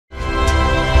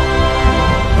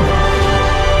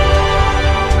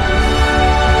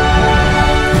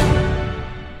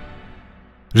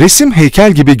Resim,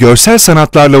 heykel gibi görsel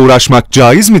sanatlarla uğraşmak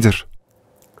caiz midir?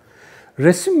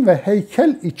 Resim ve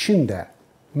heykel için de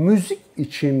müzik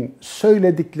için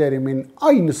söylediklerimin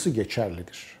aynısı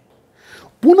geçerlidir.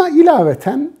 Buna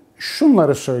ilaveten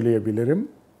şunları söyleyebilirim.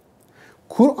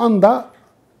 Kur'an'da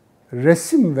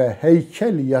resim ve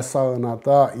heykel yasağına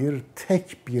dair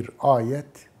tek bir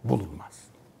ayet bulunmaz.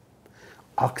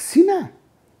 Aksine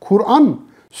Kur'an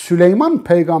Süleyman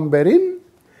peygamberin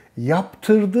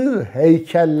yaptırdığı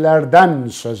heykellerden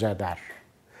söz eder.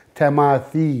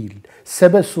 Temasil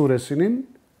Sebe Suresinin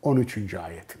 13.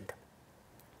 ayetinde.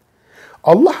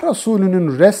 Allah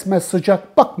Resulü'nün resme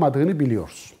sıcak bakmadığını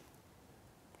biliyoruz.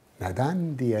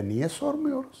 Neden diye niye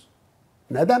sormuyoruz?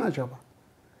 Neden acaba?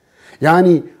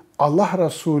 Yani Allah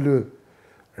Resulü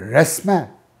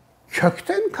resme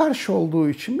kökten karşı olduğu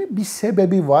için mi, bir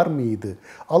sebebi var mıydı?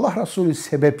 Allah Resulü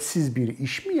sebepsiz bir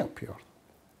iş mi yapıyor?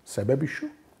 Sebebi şu: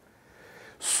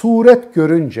 suret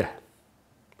görünce,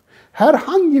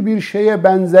 herhangi bir şeye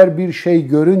benzer bir şey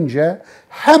görünce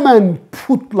hemen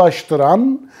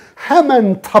putlaştıran,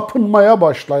 hemen tapınmaya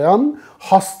başlayan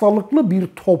hastalıklı bir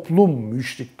toplum,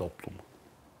 müşrik toplumu.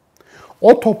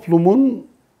 O toplumun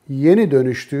yeni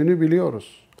dönüştüğünü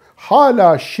biliyoruz.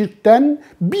 Hala şirkten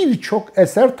birçok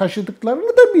eser taşıdıklarını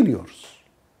da biliyoruz.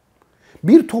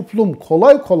 Bir toplum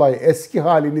kolay kolay eski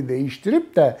halini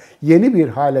değiştirip de yeni bir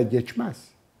hale geçmez.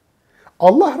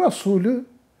 Allah Resulü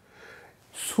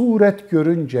suret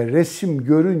görünce, resim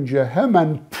görünce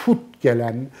hemen put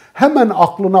gelen, hemen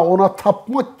aklına ona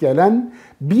tapmak gelen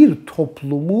bir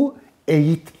toplumu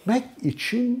eğitmek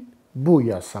için bu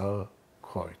yasağı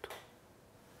koydu.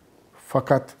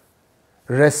 Fakat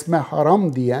resme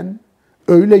haram diyen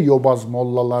öyle yobaz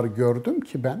mollalar gördüm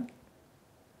ki ben,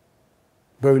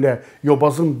 böyle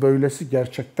yobazın böylesi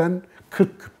gerçekten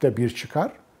 40 küpte bir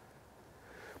çıkar.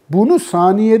 Bunu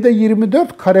saniyede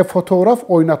 24 kare fotoğraf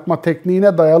oynatma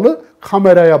tekniğine dayalı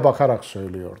kameraya bakarak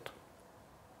söylüyordu.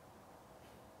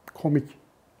 Komik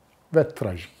ve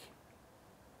trajik.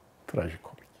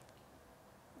 Trajikomik.